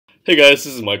Hey guys,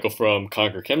 this is Michael from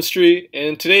Conquer Chemistry.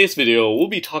 In today's video, we'll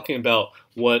be talking about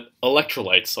what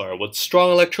electrolytes are, what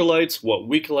strong electrolytes, what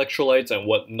weak electrolytes, and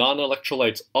what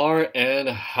non-electrolytes are, and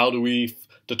how do we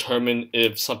determine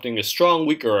if something is strong,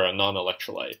 weak, or a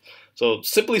non-electrolyte. So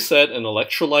simply said, an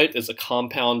electrolyte is a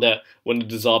compound that when it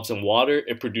dissolves in water,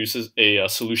 it produces a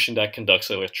solution that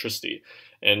conducts electricity.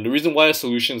 And the reason why a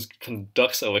solution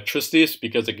conducts electricity is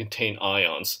because it contains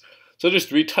ions. So there's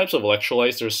three types of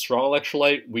electrolytes. There's strong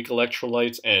electrolyte, weak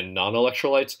electrolytes, and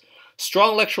non-electrolytes.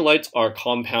 Strong electrolytes are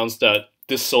compounds that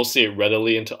dissociate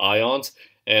readily into ions,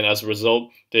 and as a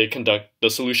result, the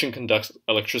solution conducts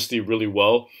electricity really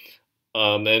well.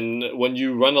 And when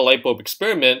you run a light bulb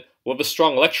experiment with a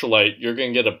strong electrolyte, you're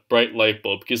going to get a bright light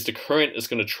bulb because the current is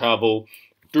going to travel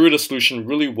through the solution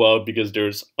really well because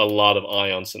there's a lot of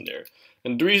ions in there.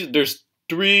 And there's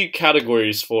three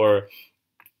categories for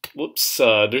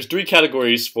strong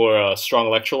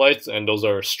electrolytes, and those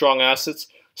are strong acids,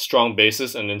 strong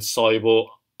bases, and insoluble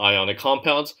ionic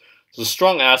compounds. So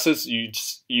strong acids, you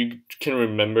can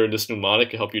remember this mnemonic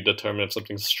to help you determine if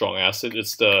something's a strong acid.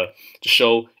 It's to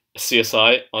show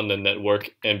CSI on the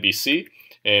network NBC,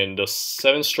 and the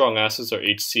 7 strong acids are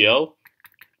HCl,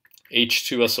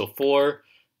 H2SO4,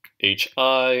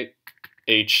 HI,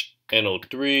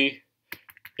 HNO3,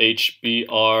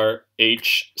 HBr,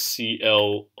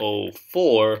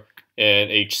 HClO4, and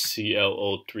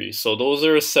HClO3. So those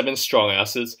are 7 strong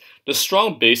acids. The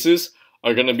strong bases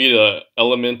are going to be the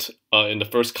element in the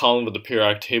first column of the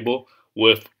periodic table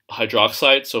with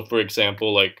hydroxide. So for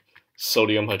example, like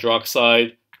sodium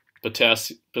hydroxide,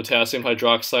 potassium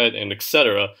hydroxide, and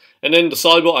etc. And then the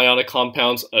soluble ionic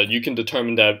compounds, you can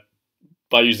determine that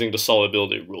by using the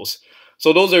solubility rules.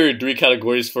 So those are 3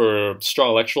 categories for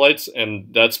strong electrolytes,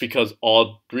 and that's because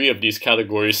all 3 of these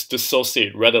categories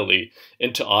dissociate readily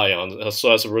into ions.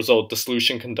 So as a result, the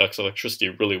solution conducts electricity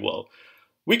really well.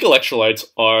 Weak electrolytes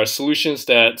are solutions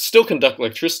that still conduct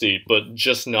electricity, but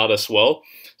just not as well.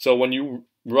 So when you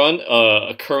run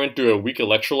a current through a weak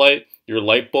electrolyte, your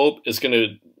light bulb is going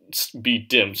to be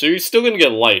dim. So you're still going to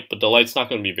get light, but the light's not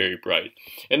going to be very bright.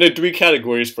 And the 3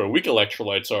 categories for weak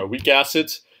electrolytes are weak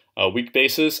acids, weak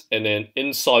bases, and then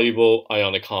insoluble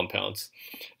ionic compounds.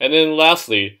 And then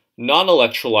lastly,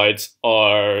 non-electrolytes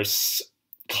are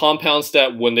compounds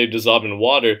that when they dissolve in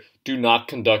water do not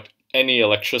conduct any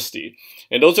electricity.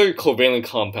 And those are covalent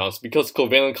compounds because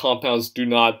covalent compounds do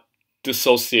not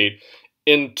dissociate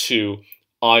into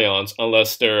ions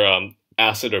unless they're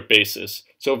acid or bases.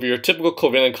 So if your typical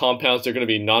covalent compounds, they're going to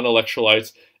be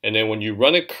non-electrolytes, and then when you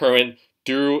run a current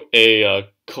through a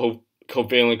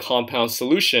covalent compound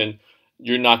solution,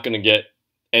 you're not going to get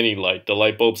any light. The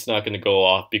light bulb's not going to go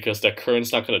off because that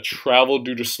current's not going to travel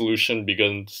through the solution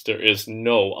because there is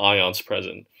no ions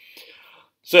present.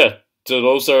 So yeah,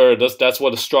 that's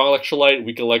what a strong electrolyte,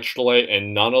 weak electrolyte,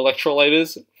 and non-electrolyte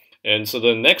is. And so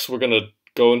then next we're going to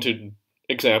go into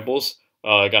examples.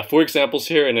 I got 4 examples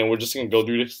here, and then we're just going to go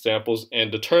through the examples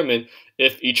and determine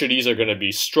if each of these are going to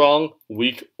be strong,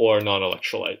 weak, or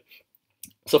non-electrolyte.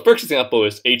 So first example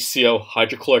is HCl,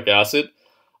 hydrochloric acid.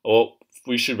 Well,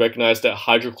 we should recognize that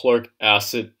hydrochloric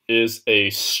acid is a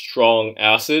strong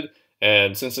acid,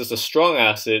 and since it's a strong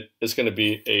acid, it's going to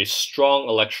be a strong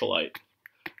electrolyte.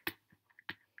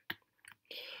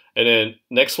 And then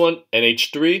next one,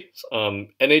 NH3.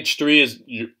 NH3 is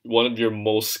one of your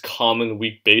most common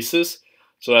weak bases.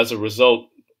 So as a result,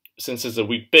 since it's a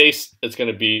weak base, it's going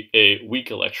to be a weak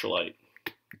electrolyte.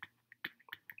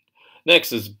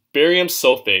 Next is barium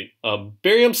sulfate.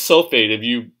 Barium sulfate, if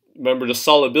you remember the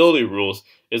solubility rules,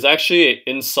 is actually an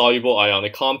insoluble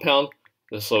ionic compound.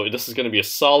 So this is going to be a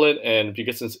solid, and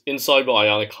because it's an insoluble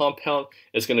ionic compound,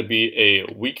 it's going to be a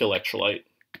weak electrolyte.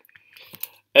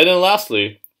 And then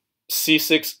lastly,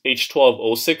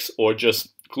 C6H12O6, or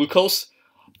just glucose.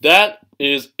 That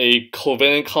is a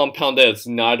covalent compound that is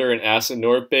neither an acid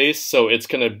nor a base, so it's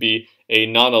going to be a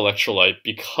non-electrolyte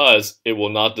because it will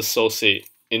not dissociate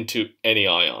into any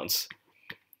ions.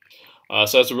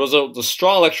 So as a result, the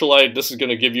strong electrolyte, this is going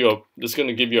to give you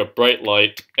a bright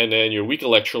light, and then your weak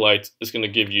electrolyte is going to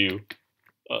give you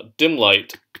dim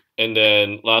light, and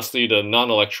then lastly, the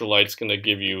non-electrolyte is going to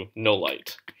give you no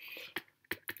light.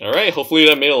 All right, hopefully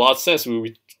that made a lot of sense.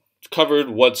 We covered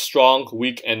what strong,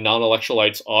 weak, and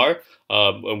non-electrolytes are,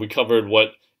 and we covered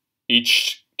what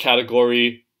each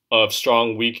category of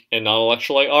strong, weak, and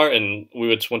non-electrolyte are, and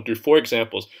we just went through 4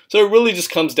 examples. So it really just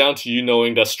comes down to you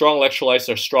knowing that strong electrolytes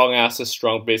are strong acids,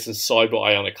 strong bases, soluble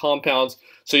ionic compounds.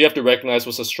 So you have to recognize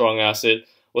what's a strong acid,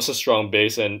 what's a strong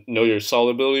base, and know your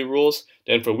solubility rules.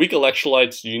 Then for weak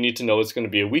electrolytes, you need to know it's going to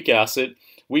be a weak acid,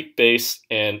 weak base,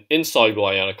 and insoluble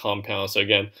ionic compounds. So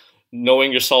again,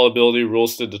 knowing your solubility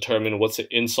rules to determine what's an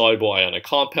insoluble ionic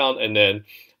compound, and then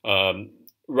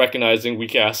recognizing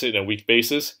weak acid and weak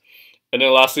bases. And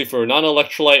then lastly, for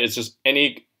non-electrolyte, it's just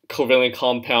any covalent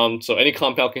compound, so any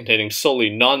compound containing solely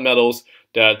non-metals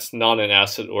that's not an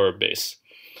acid or a base.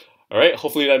 Alright,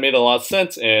 hopefully that made a lot of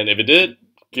sense, and if it did,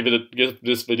 give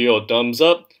this video a thumbs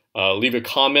up, leave a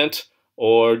comment,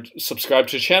 or subscribe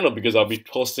to the channel because I'll be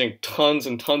posting tons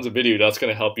and tons of video that's going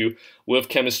to help you with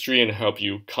chemistry and help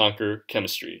you conquer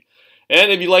chemistry. And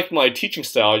if you like my teaching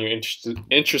style and you're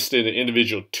interested in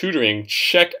individual tutoring,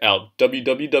 check out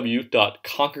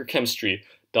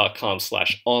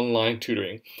www.conquerchemistry.com/online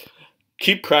tutoring.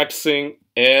 Keep practicing,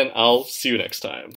 and I'll see you next time.